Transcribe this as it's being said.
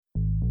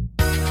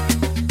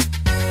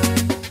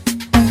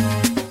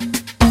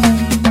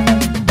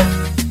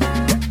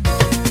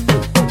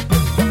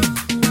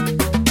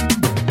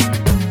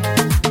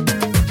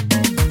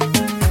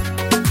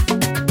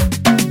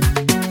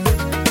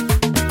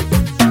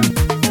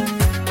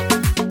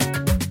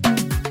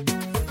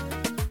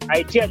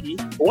Ideally,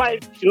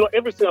 wife should know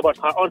everything about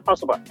her own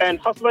husband, and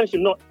husband should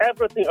know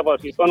everything about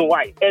his own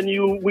wife. And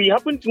we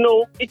happen to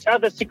know each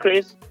other's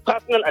secrets,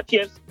 personal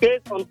affairs,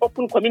 based on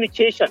open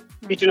communication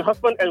between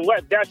husband and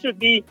wife. There should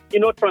be,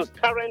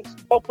 transparent,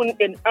 open,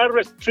 and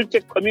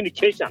unrestricted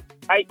communication.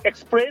 I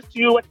express to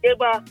you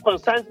whatever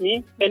concerns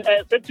me, and I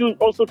expect you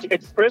also to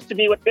express to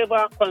me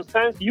whatever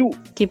concerns you.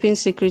 Keeping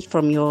secret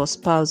from your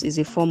spouse is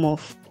a form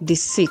of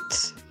deceit.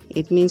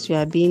 It means you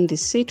are being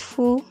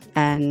deceitful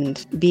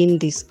and being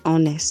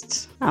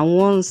dishonest. And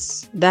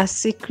once that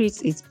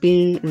secret is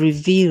being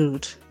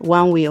revealed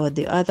one way or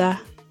the other,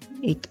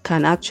 it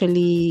can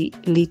actually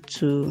lead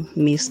to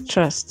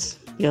mistrust.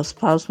 Your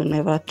spouse will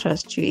never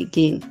trust you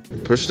again.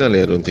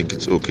 Personally, I don't think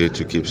it's okay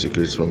to keep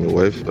secrets from your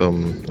wife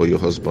or your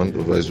husband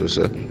or vice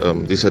versa.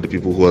 These are the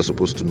people who are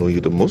supposed to know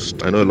you the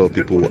most. I know a lot of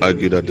people will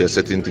argue that there are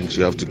certain things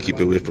you have to keep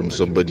away from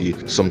somebody,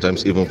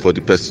 sometimes even for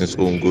the person's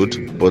own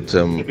good. But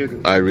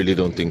I really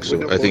don't think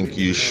so. I think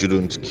you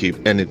shouldn't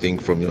keep anything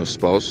from your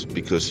spouse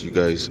because you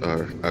guys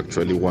are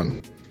actually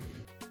one.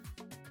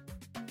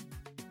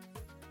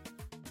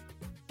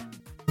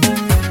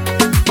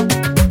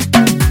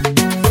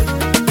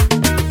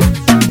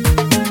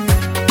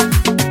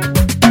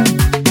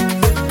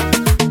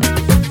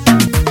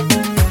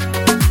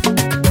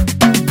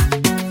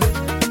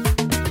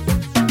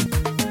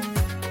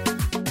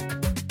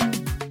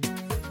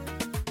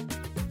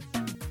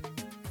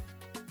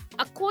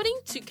 According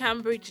to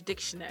Cambridge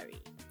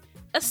Dictionary,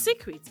 a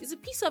secret is a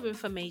piece of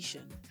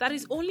information that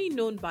is only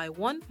known by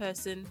one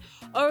person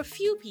or a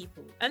few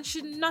people and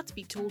should not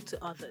be told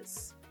to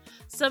others.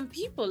 Some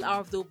people are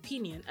of the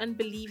opinion and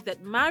believe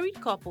that married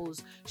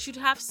couples should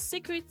have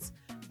secrets,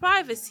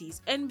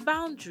 privacies, and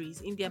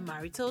boundaries in their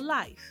marital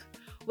life,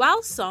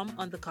 while some,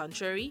 on the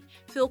contrary,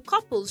 feel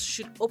couples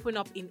should open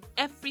up in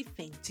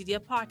everything to their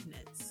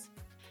partners.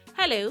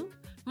 Hello,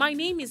 my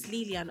name is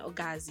Lilian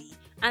Ogazi,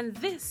 and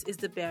this is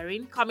The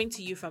Bearing, coming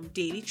to you from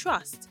Daily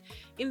Trust.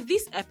 In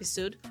this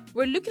episode,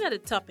 we're looking at the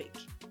topic: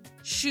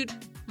 should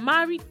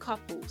married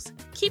couples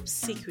keep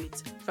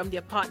secrets from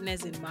their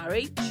partners in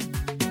marriage?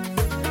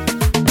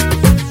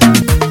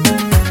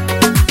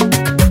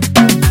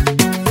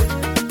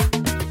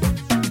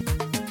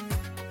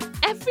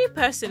 Every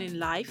person in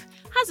life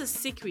has a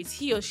secret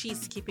he or she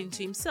is keeping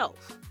to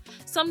himself.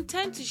 Some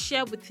tend to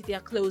share with their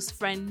close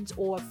friends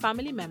or a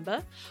family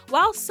member,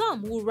 while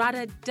some would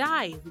rather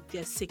die with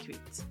their secret.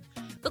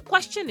 The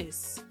question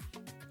is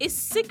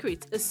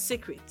secret a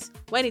secret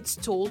when it's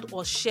told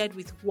or shared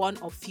with one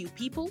or few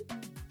people?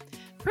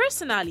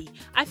 Personally,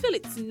 I feel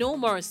it's no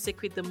more a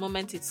secret the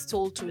moment it's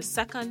told to a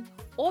second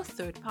or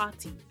third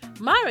party.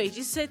 Marriage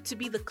is said to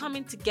be the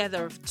coming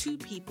together of two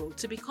people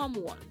to become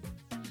one.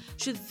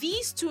 Should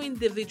these two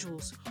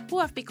individuals who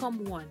have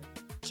become one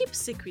keep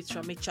secrets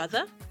from each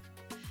other?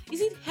 Is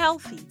it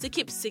healthy to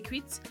keep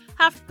secrets,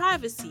 have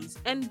privacies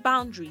and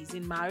boundaries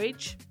in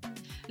marriage?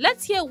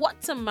 Let's hear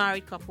what some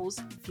married couples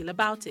feel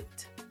about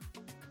it.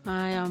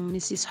 I am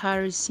Mrs.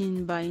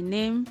 Harrison by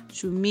name.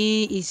 To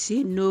me, it's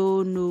a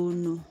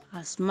no.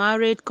 As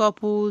married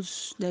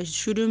couples, there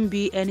shouldn't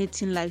be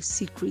anything like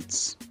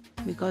secrets.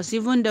 Because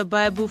even the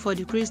Bible, for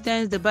the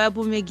Christians, the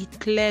Bible makes it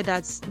clear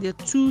that the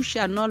two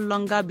shall no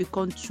longer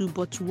become two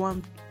but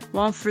one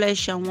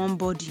flesh and one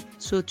body.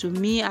 So to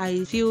me,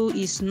 I feel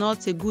it's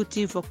not a good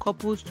thing for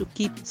couples to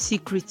keep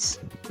secrets,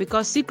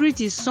 because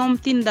secret is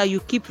something that you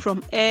keep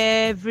from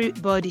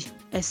everybody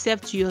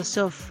except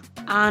yourself.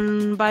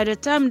 And by the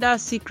time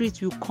that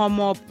secret will come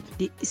up,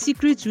 the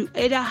secret will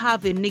either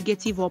have a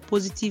negative or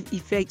positive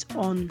effect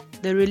on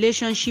the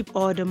relationship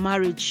or the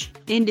marriage,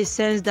 in the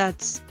sense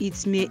that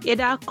it may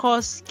either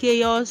cause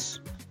chaos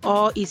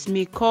or it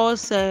may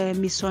cause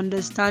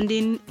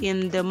misunderstanding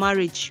in the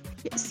marriage.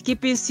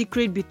 Keeping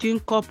secret between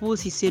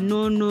couples is a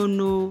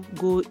no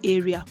go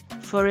area.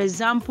 For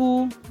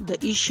example, the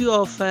issue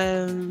of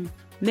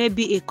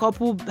maybe a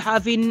couple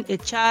having a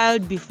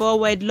child before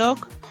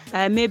wedlock.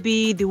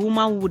 Maybe the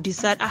woman would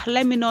decide,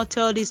 let me not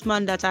tell this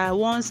man that I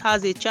once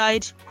has a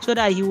child, so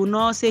that he will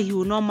not say he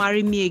will not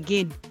marry me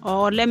again.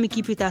 Or let me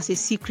keep it as a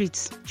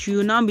secret. She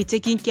will now be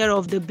taking care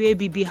of the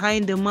baby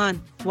behind the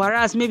man,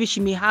 whereas maybe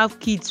she may have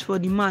kids for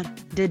the man.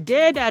 The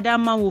day that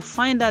man will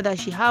find out that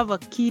she have a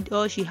kid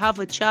or she have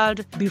a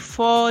child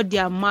before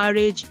their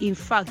marriage, in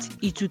fact,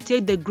 it will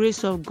take the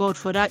grace of God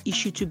for that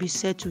issue to be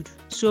settled.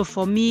 So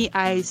for me,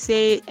 I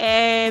say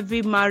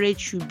every marriage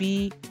should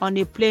be on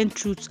a plain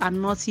truth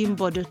and nothing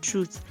but the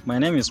truth. My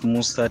name is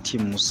Musa T.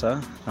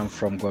 Musa. I'm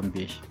from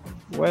Gombe.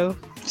 Well,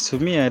 to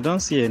me, I don't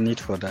see a need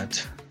for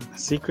that.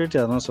 Secrets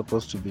are not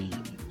supposed to be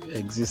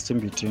existing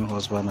between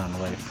husband and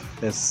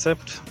wife,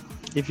 except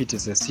if it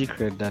is a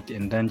secret that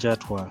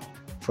endangered one.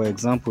 For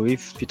example,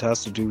 if it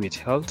has to do with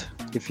health,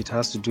 if it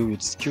has to do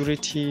with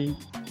security,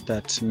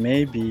 that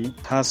maybe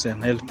has a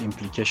health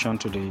implication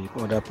to the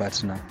other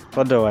partner.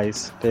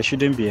 Otherwise, there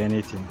shouldn't be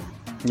anything.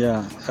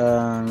 Yeah,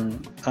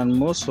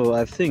 and also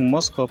I think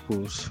most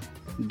couples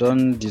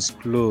don't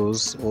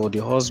disclose, or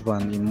the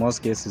husband in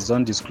most cases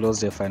don't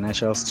disclose their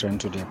financial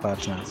strength to their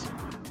partners.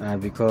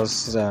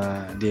 because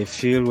they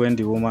feel when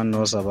the woman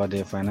knows about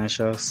their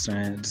financial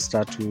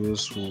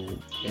status will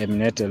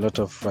emanate a lot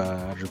of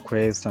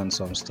requests and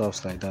some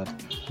stuff like that.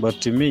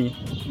 But to me,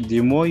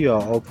 the more you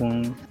are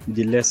open,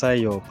 the lesser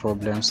your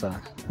problems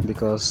are,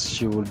 because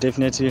she will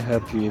definitely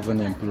help you even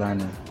in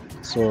planning.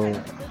 So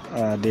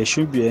there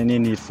should be any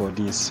need for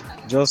this.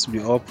 Just be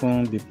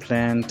open, be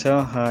plain,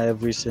 tell her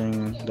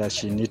everything that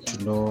she needs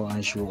to know,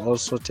 and she will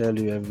also tell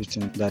you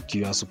everything that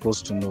you are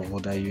supposed to know or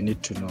that you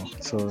need to know.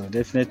 So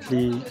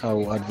definitely I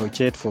will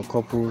advocate for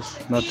couples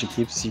not to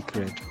keep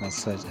secret as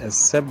such,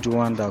 except the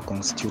one that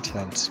constitute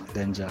health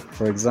danger.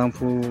 For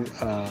example,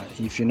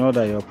 if you know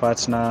that your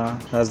partner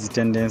has the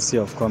tendency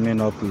of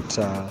coming up with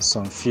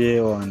some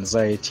fear or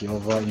anxiety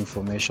over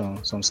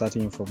information, some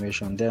certain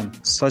information, then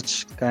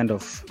such kind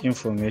of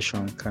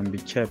information can be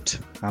kept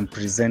and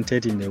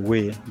presented in a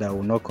way that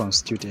will not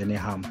constitute any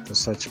harm to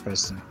such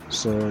person.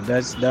 So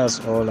that's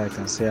all I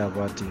can say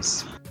about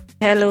this.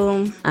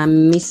 Hello,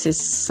 I'm Mrs.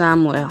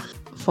 Samuel.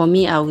 For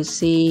me, I would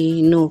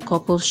say no,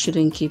 couples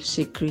shouldn't keep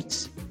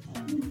secrets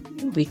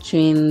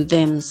between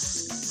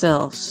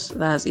themselves.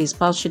 That's a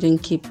spouse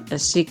shouldn't keep a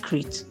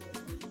secret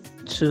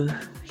to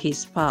his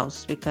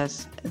spouse,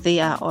 because they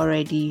are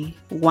already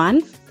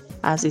one,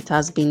 as it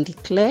has been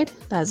declared.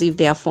 As if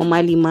they are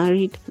formally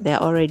married, they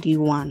are already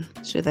one.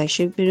 So there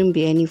shouldn't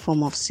be any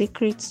form of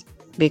secrets,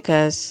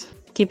 because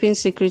keeping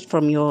secret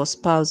from your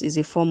spouse is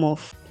a form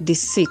of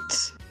deceit.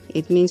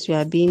 It means you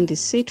are being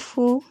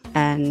deceitful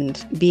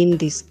and being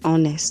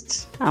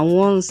dishonest. And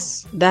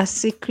once that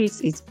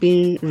secret is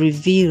being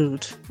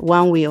revealed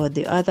one way or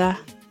the other,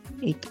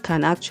 it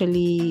can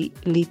actually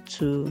lead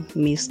to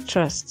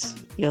mistrust.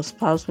 Your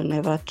spouse will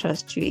never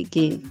trust you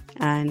again,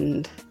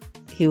 and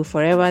he'll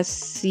forever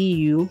see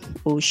you,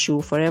 or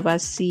she'll forever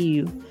see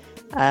you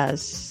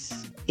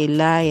as a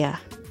liar.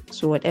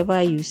 So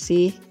whatever you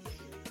say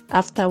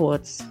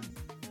afterwards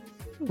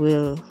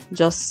will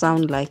just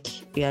sound like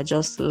you are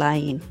just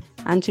lying.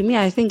 And to me,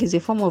 I think it's a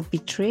form of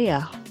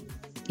betrayal.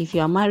 If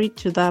you are married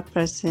to that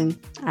person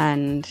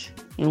and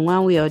in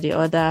one way or the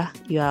other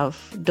you have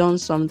done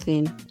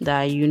something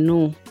that you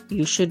know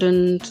you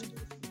shouldn't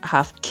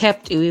have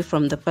kept away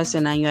from the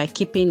person and you are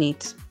keeping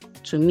it,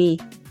 to me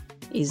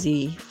is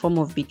a form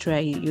of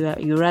betrayal.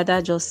 You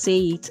rather just say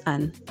it,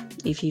 and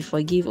if you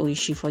forgive or if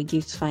she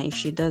forgives, fine. If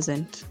she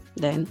doesn't,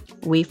 then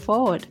way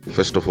forward.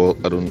 First of all,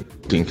 I don't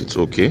think it's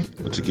okay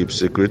to keep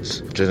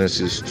secrets.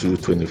 Genesis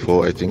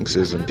 2:24, I think,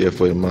 says, "And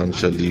therefore a man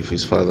shall leave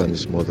his father and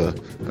his mother,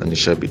 and he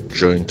shall be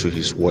joined to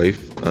his wife,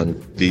 and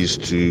these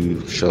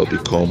two shall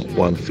become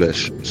one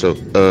flesh." So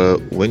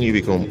when you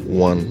become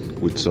one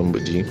with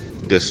somebody,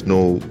 there's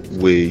no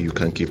way you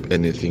can keep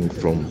anything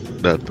from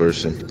that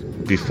person.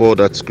 Before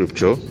that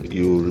scripture,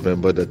 you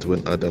remember that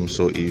when Adam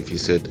saw Eve, he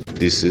said,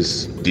 "This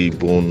is the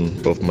bone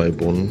of my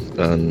bone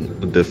and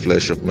the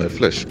flesh of my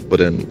flesh." But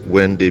then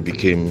when they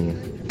became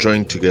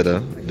joined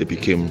together, they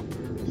became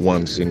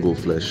one single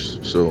flesh.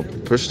 So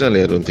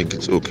personally, I don't think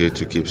it's okay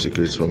to keep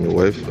secrets from your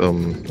wife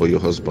or your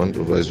husband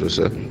or vice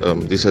versa.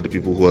 These are the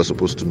people who are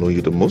supposed to know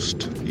you the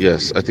most.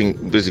 Yes, I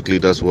think basically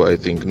that's what I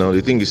think. Now,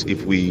 the thing is,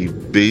 if we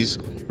base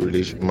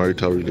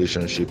marital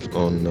relationships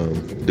on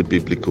the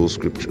biblical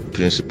scripture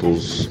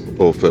principles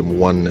of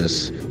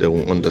oneness, then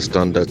we'll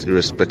understand that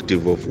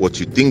irrespective of what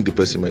you think the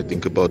person might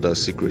think about that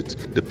secret,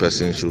 the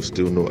person should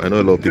still know. I know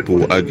a lot of people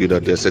will argue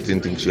that there are certain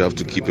things you have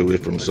to keep away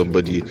from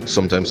somebody,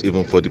 sometimes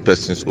even for the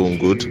person's own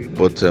good,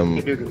 but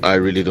I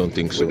really don't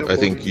think so. I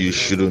think you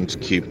shouldn't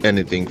keep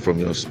anything from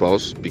your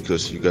spouse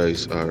because you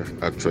guys are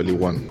actually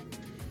one.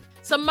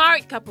 Some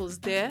married couples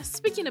there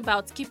speaking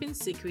about keeping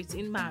secrets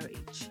in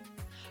marriage.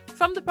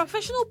 From the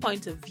professional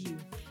point of view,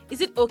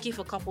 is it okay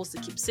for couples to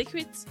keep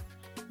secrets?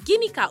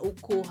 Ginika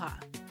Ukoha,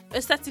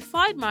 a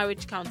certified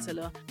marriage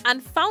counselor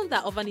and founder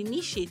of an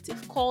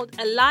initiative called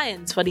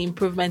Alliance for the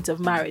Improvement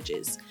of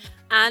Marriages,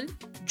 and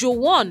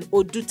Jowan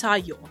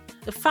Odutayo,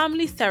 a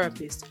family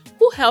therapist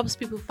who helps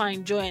people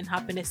find joy and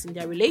happiness in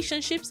their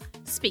relationships,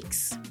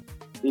 speaks.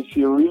 If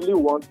you really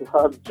want to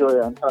have joy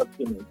and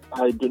happiness,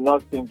 I do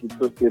not think it's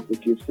okay to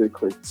keep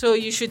secrets. So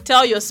you should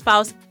tell your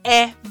spouse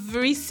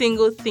every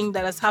single thing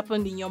that has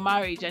happened in your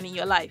marriage and in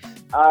your life.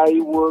 I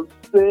will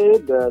say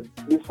that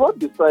before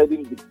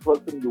deciding the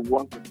person you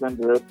want to spend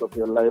the rest of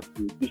your life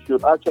with, you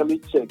should actually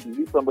check, is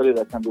it somebody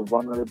that can be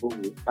vulnerable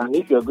with? And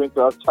if you're going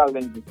to have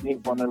challenges being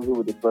vulnerable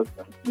with the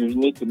person, you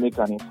need to make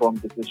an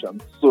informed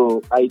decision.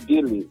 So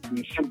ideally,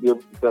 you should be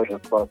able to tell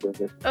your spouse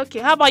everything. Okay,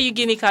 how about you,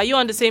 Ginika? Are you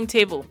on the same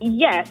table?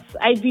 Yes,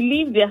 I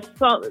believe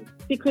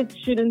secrets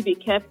shouldn't be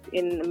kept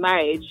in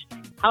marriage.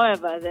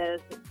 However, the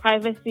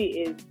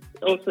privacy is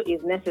also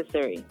is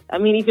necessary. I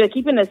mean, if you're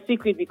keeping a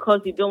secret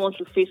because you don't want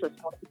to face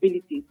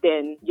responsibility,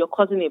 then you're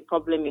causing a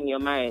problem in your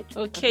marriage.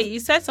 Okay, you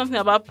said something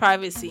about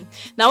privacy.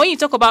 Now, when you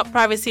talk about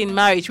privacy in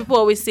marriage, people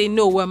always say,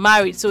 no, we're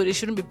married, so there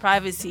shouldn't be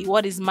privacy.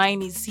 What is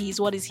mine is his,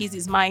 what is his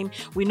is mine.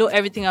 We know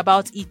everything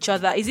about each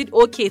other. Is it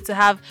okay to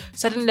have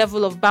certain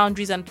level of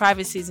boundaries and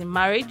privacies in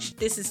marriage?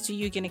 This is to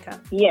you, Ginika.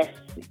 Yes,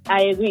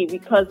 I agree,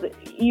 because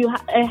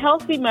a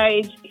healthy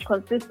marriage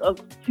consists of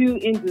two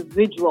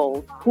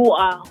individuals who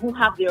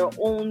have their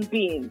own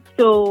being.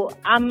 So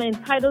I'm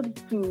entitled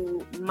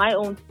to my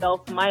own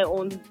self, my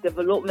own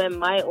development,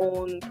 my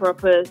own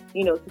purpose.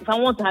 If I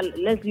want to have,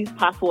 let's use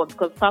passwords,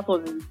 because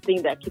passwords is the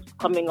thing that keeps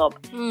coming up.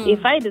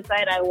 If I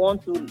decide I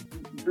want to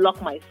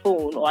block my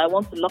phone, or I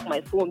want to lock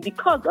my phone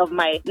because of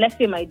let's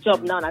say my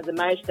job now as a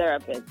marriage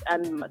therapist,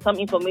 and some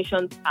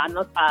information are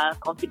not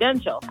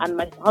confidential, and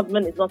my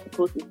husband is not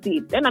supposed to see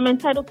it, then I'm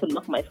entitled to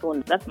lock my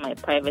phone. That's my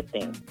private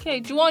thing.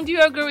 Okay, Juwon, do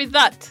you agree with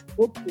that?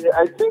 Okay,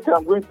 I think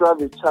I'm going to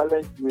have a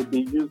challenge with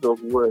the use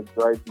of words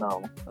right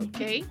now.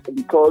 Okay.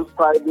 Because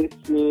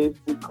privacy,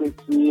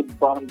 secrecy,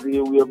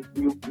 boundary,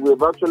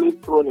 we've actually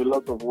thrown a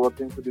lot of words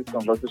into this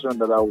conversation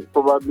that I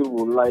probably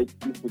would like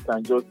if we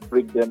can just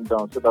break them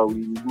down, so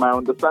that my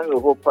understanding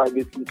of what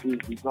privacy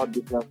is not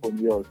different from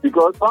yours.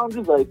 Because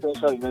boundaries are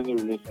essential in any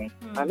relationship.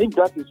 And if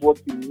that is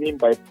what you mean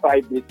by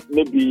private,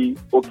 maybe,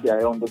 okay, I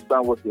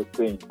understand what you're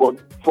saying. But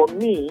for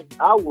me,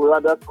 I would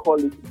rather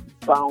call it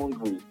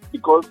boundaries,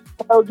 because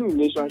healthy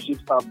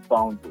relationships have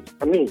boundaries.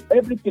 I mean,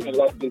 everything in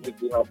life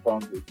basically has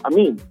boundaries. I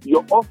mean,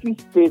 your office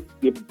space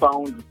is a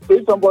boundary.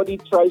 Say somebody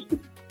tries to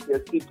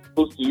sit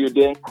close to you,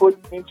 they encroach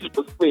into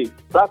your space.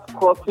 That's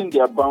crossing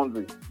their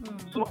boundaries.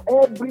 So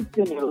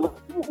everything in life,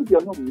 even if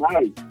you're not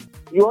married,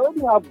 you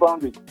already have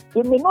boundaries.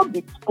 They may not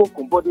be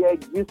spoken, but they are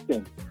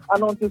existing.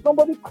 And until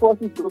somebody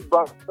crosses those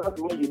boundaries,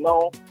 that's when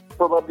you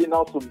probably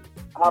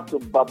have to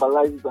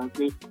verbalize it and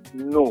say,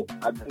 no,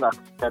 I don't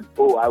accept,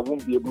 I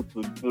won't be able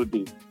to do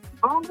this.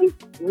 Boundaries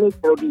make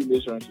healthy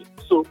relationships.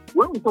 So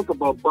when we talk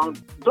about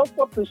boundaries,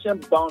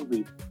 doctor-patient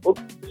boundaries,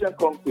 patient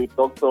comes to a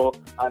doctor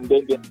and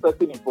then there's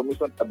certain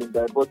information that has been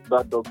diverted to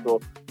that doctor.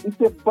 It's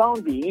a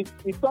boundary.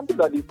 It's something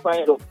that is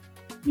signed up.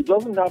 He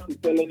doesn't have to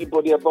tell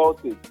anybody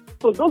about it.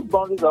 So those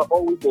boundaries are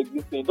always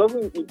existing.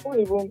 It's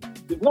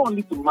not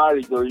only to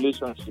marriage or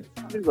relationship.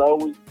 Boundaries are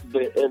always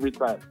there every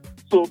time.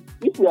 So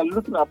if we are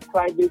looking at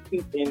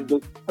privacy in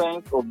the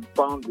sense of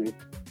boundaries,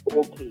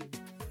 okay,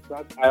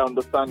 that I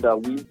understand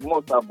that we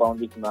must have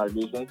boundaries in our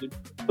relationship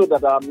so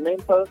that our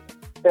mental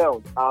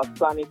health, our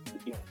sanity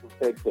is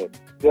protected.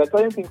 There are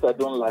certain things I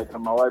don't like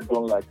and my wife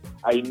don't like.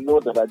 I know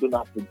that I don't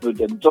have to do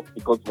them just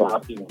because we're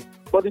happiness.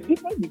 But the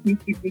difference between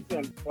secrecy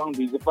and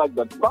boundaries is the fact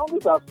that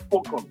boundaries are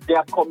spoken, they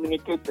are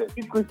communicated.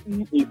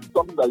 Secrecy is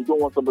something that you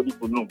don't want somebody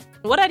to know.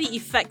 What are the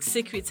effects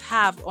secrets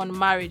have on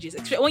marriages?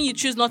 When you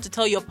choose not to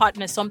tell your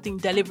partner something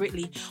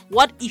deliberately,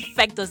 what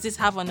effect does this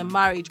have on a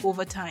marriage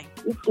over time?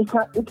 It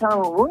can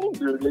ruin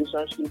the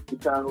relationship,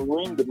 it can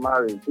ruin the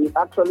marriage. It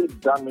actually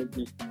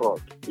damages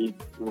trust. It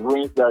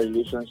ruins the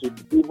relationship,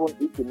 even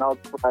if you now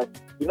try.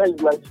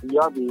 It's like you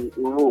have a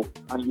rope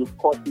and you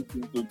cut it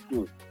into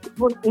two.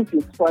 Even if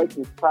you try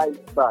to tie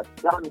it back,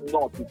 that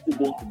knot is still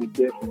going to be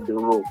there in the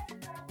rope.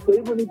 So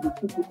even if the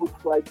two people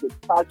try to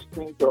patch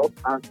things up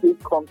and still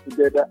come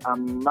together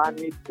and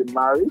manage the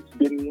marriage,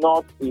 the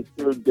knot is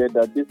still there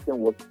that this thing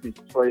was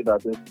destroyed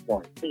at this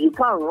point. So you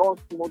can't run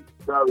smooth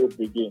that rope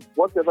again.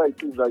 Whatever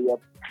it is that you have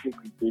to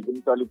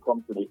eventually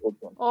come to the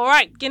open. All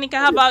right, Ginika,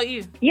 how about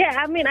you? Yeah,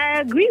 I mean, I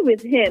agree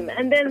with him.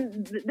 And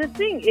then the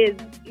thing is,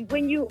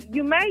 when you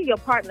marry your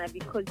partner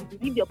because you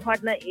believe your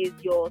partner is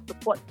your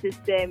support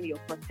system, your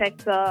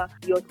protector,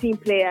 your team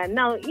player.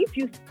 Now, if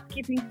you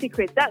keeping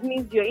secrets, that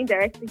means you're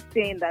indirectly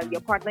saying that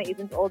your partner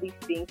isn't all these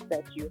things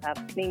that you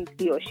have claimed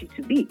he or she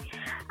to be.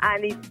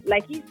 And it's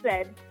like he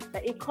said,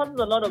 that it causes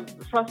a lot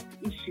of trust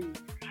issues.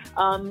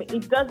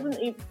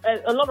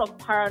 A lot of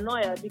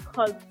paranoia,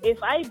 because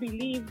if I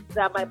believe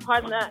that my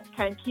partner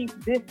can keep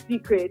this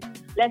secret,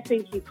 let's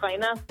say his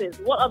finances,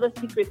 what other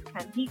secrets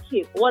can he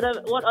keep? What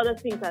other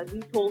things has he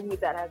told me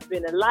that has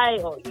been a lie,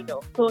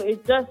 so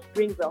it just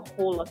brings a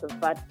whole lot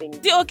of bad things.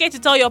 Is it okay to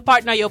tell your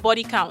partner your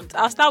body count?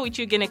 I'll start with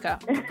you, Ginika.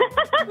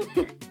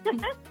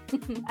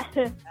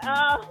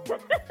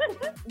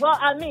 Well,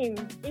 I mean,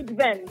 it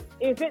depends.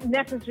 If it's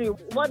necessary,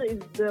 what is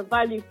the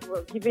value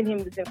for giving him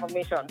this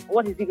information?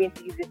 What is he going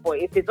to use it for?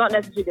 If it's not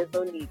necessary, there's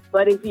no need.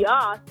 But if he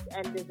asks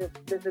and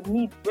there's a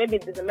need, maybe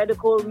there's a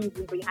medical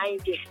reason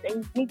behind it, then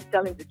you need to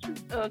tell him the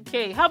truth.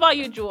 Okay. How about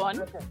you, Juwon?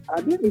 Okay.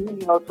 I didn't even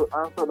know how to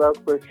answer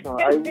that question.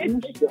 I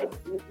wish that,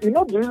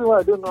 the reason why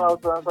I don't know how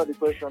to answer the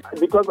question,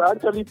 because I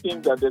actually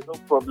think that there's no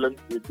problem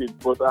with it,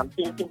 but I'm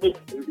thinking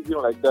a reason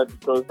like that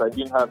because I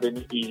didn't have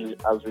any issue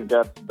as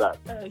regards to that.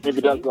 Okay.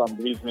 Maybe that's why I'm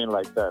reasoning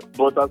like that.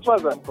 But as far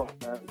as I'm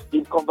concerned,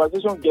 if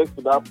conversation gets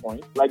to that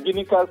point, like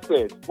Ginika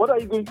said, what are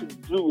you going to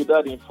do with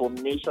that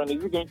information?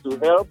 Is it going to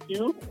help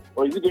you,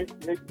 or is it going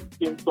to make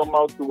him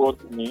somehow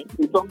towards me?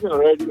 It's something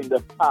already in the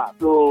past.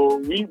 So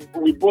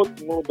we both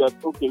both know that,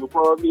 okay, we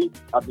probably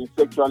have been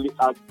sexually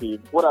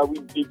active. What are we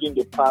digging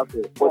the past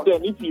for? But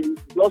then if you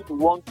just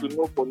want to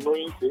know for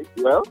knowing sake,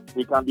 well,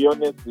 we can be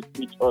honest with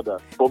each other.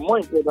 But more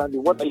importantly,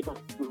 what are you going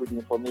to do with the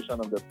information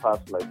of the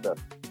past like that?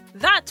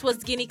 That was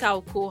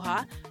Ginika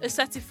Okoha, a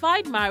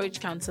certified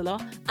marriage counselor,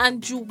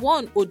 and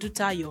Juwon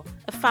Odutayo,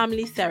 a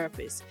family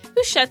therapist,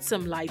 who shed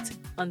some light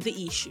on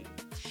the issue.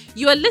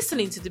 You are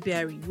listening to The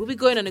Bearing. We'll be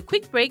going on a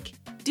quick break.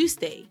 Do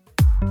stay.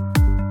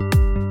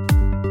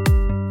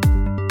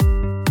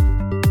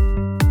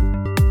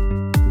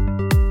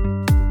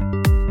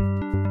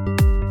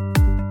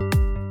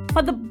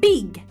 For the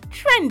big,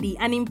 trendy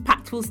and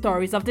impactful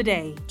stories of the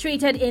day.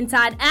 Treated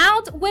inside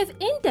out with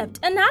in-depth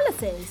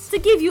analysis. To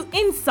give you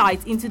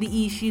insight into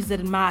the issues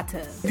that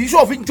matter. The issue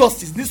of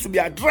injustice needs to be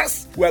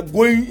addressed. We are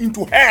going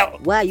into hell.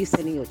 Why are you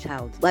sending your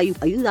child? Are you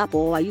that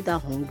poor? Are you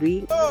that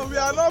hungry? No, we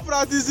are not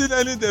practicing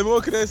any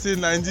democracy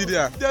in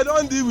Nigeria. They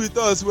don't deal with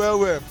us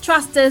well.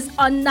 Trust us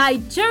on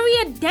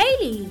Nigeria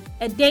Daily,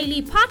 a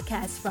daily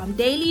podcast from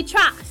Daily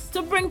Trust.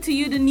 To bring to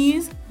you the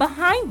news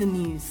behind the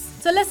news.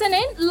 So listen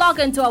in, log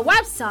into our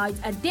website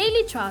at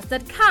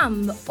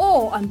dailytrust.com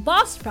or on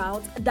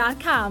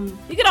buzzsprout.com.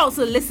 You can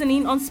also listen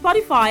in on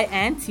Spotify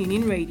and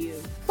TuneIn Radio.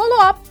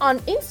 Follow up on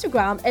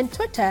Instagram and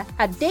Twitter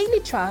at Daily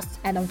Trust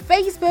and on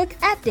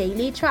Facebook at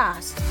Daily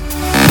Trust.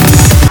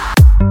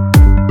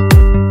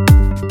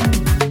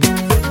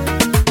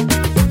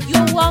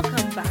 You're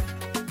welcome back.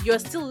 You're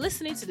still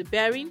listening to The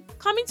Bearing,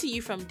 coming to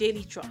you from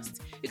Daily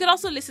Trust. You can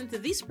also listen to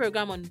this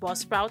program on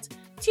Buzzsprout,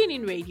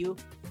 TuneIn Radio,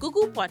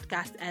 Google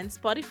Podcast, and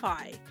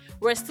Spotify.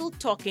 We're still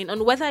talking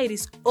on whether it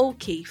is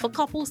okay for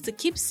couples to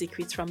keep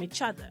secrets from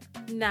each other.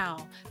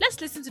 Now, let's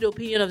listen to the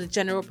opinion of the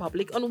general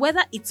public on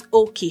whether it's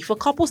okay for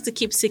couples to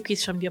keep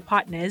secrets from their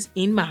partners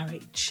in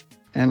marriage.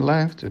 In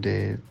life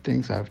today,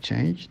 things have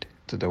changed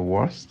to the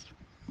worst.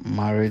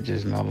 Marriage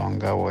is no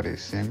longer what it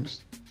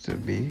seems to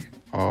be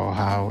or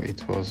how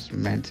it was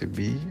meant to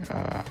be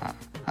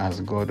as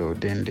God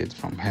ordained it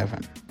from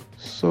heaven.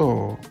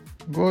 So,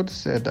 God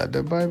said that,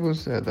 the Bible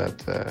said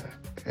that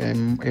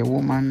a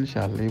woman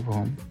shall leave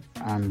home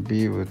and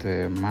be with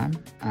a man,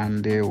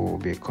 and they will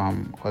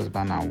become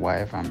husband and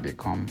wife and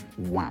become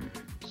one.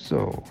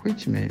 So,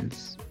 which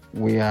means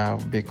we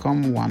have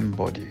become one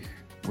body.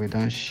 We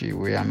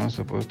are not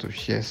supposed to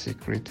share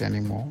secret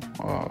anymore.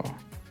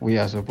 We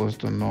are supposed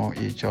to know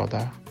each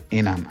other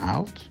in and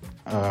out.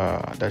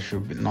 There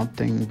should be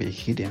nothing be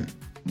hidden.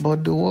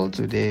 But the world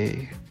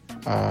today,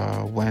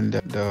 when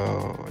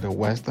the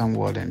Western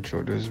world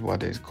introduced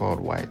what is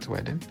called white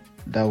wedding,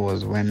 that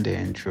was when they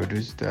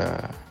introduced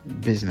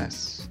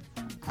business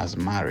as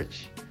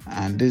marriage.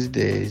 And these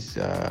days,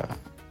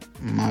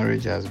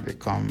 marriage has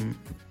become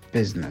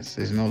business.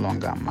 It's no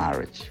longer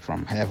marriage.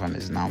 From heaven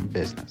is now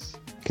business.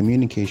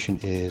 Communication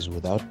is,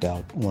 without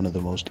doubt, one of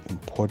the most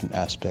important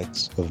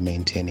aspects of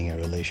maintaining a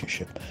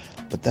relationship.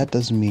 But that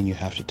doesn't mean you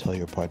have to tell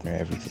your partner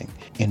everything.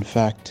 In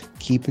fact,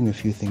 keeping a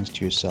few things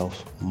to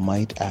yourself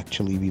might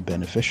actually be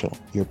beneficial.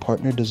 Your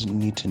partner doesn't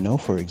need to know,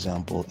 for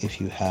example, if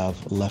you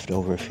have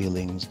leftover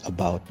feelings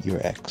about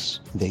your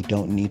ex. They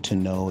don't need to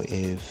know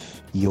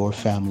if your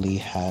family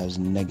has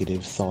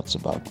negative thoughts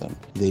about them.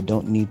 They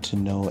don't need to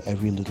know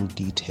every little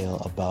detail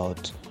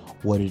about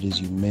what it is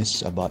you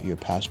miss about your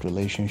past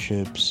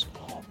relationships,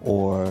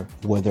 or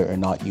whether or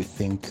not you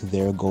think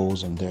their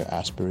goals and their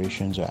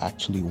aspirations are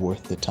actually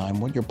worth the time.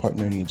 What your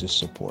partner needs is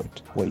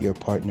support. What your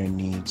partner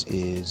needs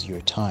is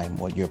your time.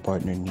 What your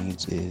partner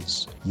needs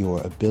is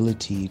your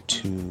ability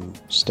to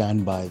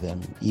stand by them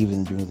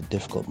even during the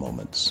difficult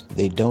moments.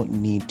 They don't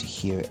need to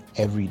hear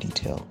every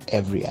detail,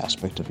 every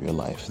aspect of your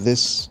life.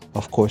 This,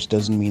 of course,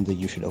 doesn't mean that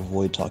you should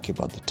avoid talking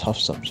about the tough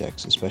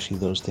subjects, especially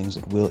those things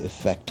that will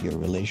affect your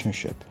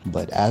relationship.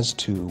 But as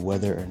to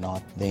whether or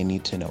not they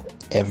need to know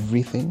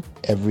everything,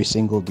 every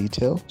single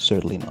detail,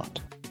 certainly not.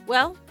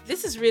 Well,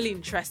 this is really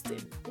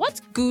interesting.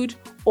 What good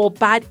or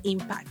bad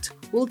impact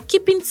will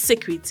keeping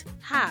secret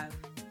have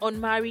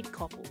on married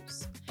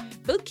couples?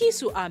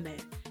 Bilkisu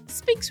Ahmed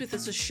speaks with a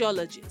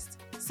sociologist,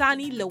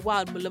 Sani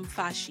Lawal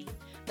Mulamfashi,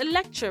 a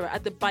lecturer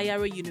at the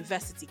Bayero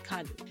University,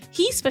 Kano.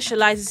 He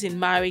specializes in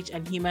marriage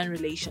and human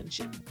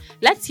relationships.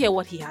 Let's hear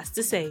what he has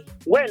to say.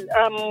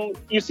 Well,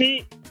 you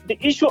see, the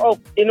issue of,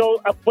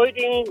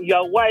 avoiding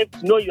your wife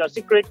to know your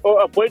secret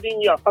or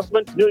avoiding your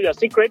husband to know your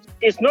secret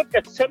is not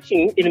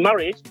exception in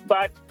marriage,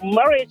 but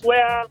marriage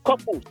where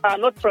couples are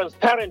not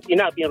transparent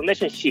enough in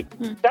relationship.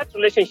 That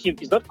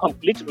relationship is not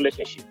complete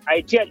relationship.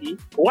 Ideally,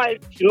 wife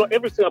should know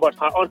everything about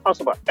her own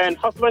husband, and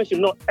husband should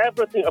know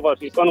everything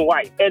about his own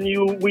wife. And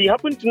we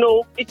happen to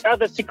know each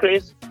other's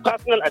secrets,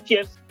 personal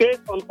affairs,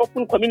 based on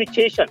open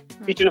communication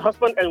between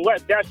husband and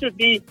wife. There should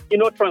be,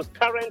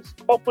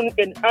 transparent, open,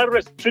 and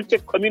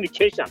unrestricted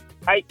communication. communication.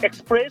 I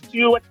express to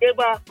you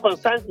whatever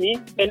concerns me,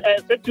 and I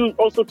expect you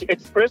also to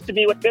express to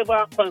me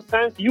whatever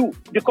concerns you.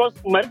 Because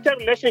marital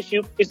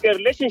relationship is a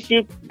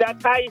relationship that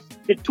ties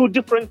the two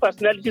different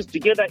personalities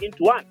together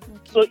into one.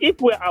 So if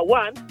we are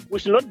one, we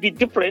should not be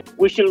different.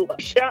 We should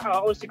share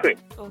our own secret.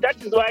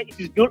 That is why it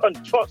is built on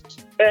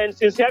trust. And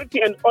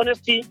sincerity and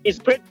honesty is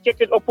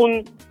predicated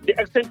upon the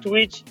extent to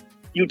which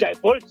you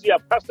divulge your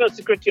personal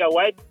secret to your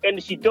wife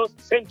and she does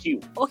the same to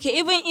you. Okay,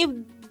 even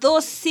if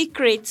those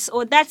secrets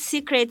or that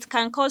secret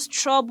can cause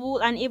trouble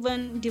and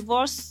even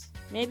divorce,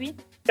 maybe?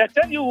 I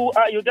tell you,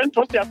 you don't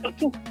trust yourself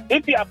too.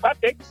 If you are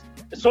perfect,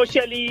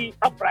 socially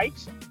upright,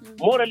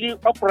 morally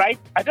upright,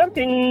 I don't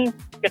think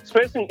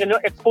exposing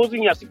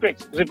your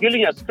secret,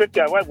 revealing your secret to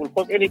your wife will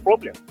cause any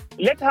problem.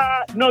 Let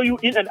her know you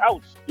in and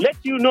out. Let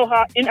you know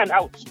her in and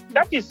out.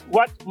 That is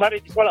what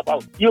marriage is all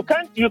about. You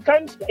can't,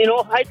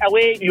 hide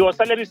away your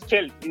salary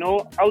scale,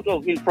 out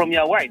of it from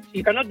your wife.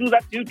 You cannot do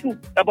that to you too.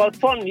 About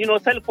phone,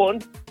 cell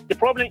phone. The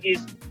problem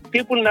is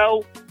people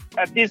now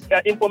at this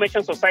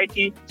information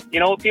society,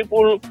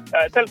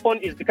 cell phone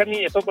is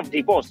becoming a source of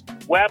divorce,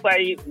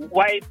 whereby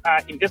wives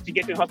are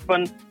investigating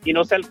husband,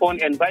 cell phone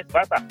and vice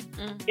versa.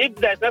 If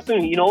there's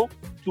nothing,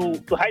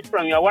 to hide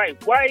from your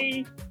wife,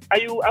 why are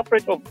you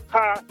afraid of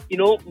her,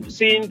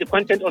 seeing the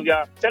content of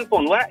your cell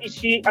phone? Why is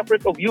she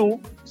afraid of you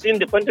seeing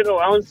the content of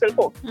her own cell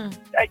phone?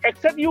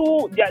 Except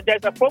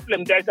there's a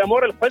problem, there's a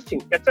moral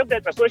question, except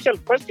there's a social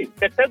question,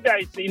 except there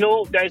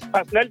is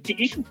personality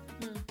issue.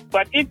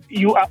 But if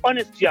you are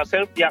honest to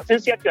yourself, you are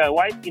sincere to your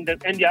wife,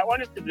 and you are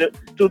honest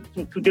to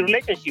the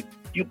relationship,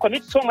 you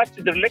commit so much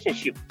to the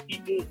relationship.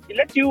 It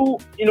let you,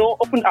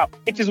 open up.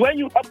 It is when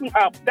you open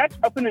up, that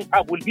opening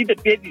up will be the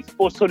basis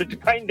for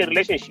solidifying the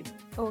relationship.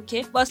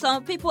 Okay, but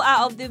some people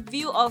are of the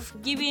view of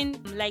giving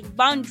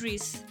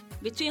boundaries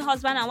between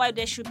husband and wife.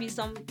 There should be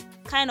some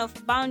kind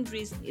of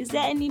boundaries. Is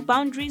there any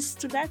boundaries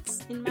to that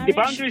in marriage?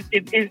 The boundaries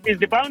is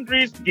the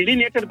boundaries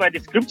delineated by the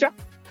scripture.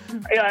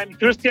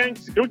 Christian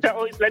scripture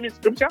or Islamic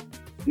scripture?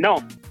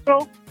 No.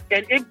 So,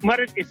 and if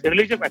marriage is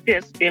religious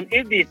affairs, and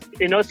if the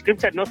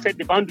scripture has not set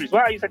the boundaries,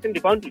 why are you setting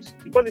the boundaries?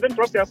 Because you don't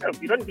trust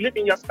yourself, you don't believe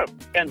in yourself,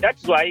 and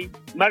that's why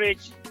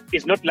marriage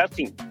is not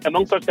lasting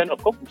among such kind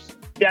of couples.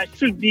 There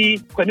should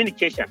be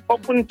communication,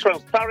 open,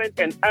 transparent,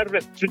 and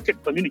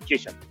unrestricted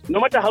communication. No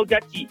matter how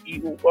dirty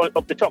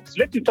of the talks,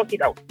 let you talk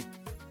it out.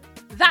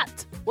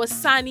 That was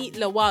Sani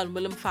Lawal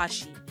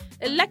Mulamfashi,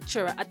 a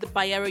lecturer at the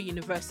Bayero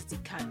University,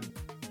 Kano.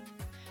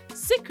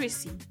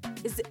 Secrecy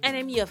is the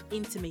enemy of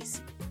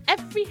intimacy.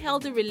 Every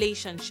healthy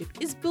relationship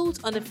is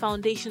built on a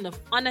foundation of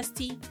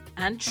honesty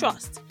and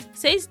trust,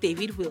 says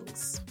David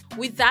Wills.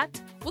 With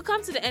that, we'll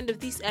come to the end of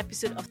this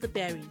episode of The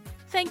Bearing.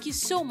 Thank you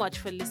so much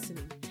for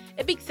listening.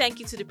 A big thank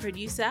you to the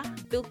producer,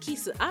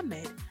 Bilkisu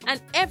Ahmed,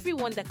 and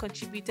everyone that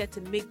contributed to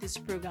make this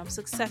program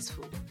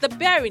successful. The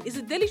Bearing is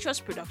a Daily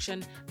Trust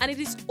production, and it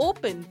is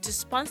open to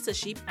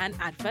sponsorship and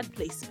advert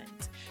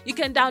placement. You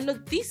can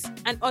download this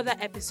and other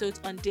episodes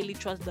on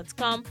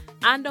dailytrust.com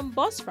and on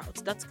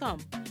buzzsprout.com.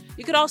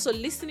 You can also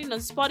listen in on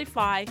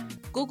Spotify,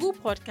 Google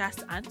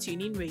Podcasts, and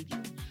TuneIn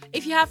Radio.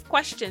 If you have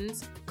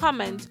questions,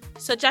 comments,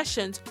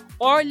 suggestions,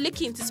 or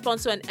looking to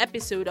sponsor an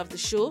episode of the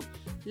show,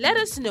 let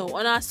us know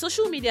on our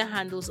social media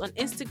handles on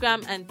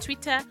Instagram and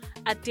Twitter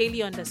at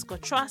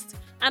daily_trust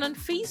and on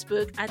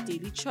Facebook at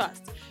Daily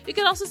Trust. You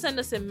can also send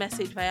us a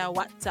message via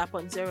WhatsApp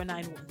on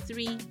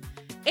 0913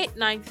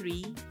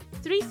 893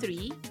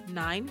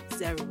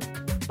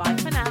 3390. Bye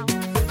for now.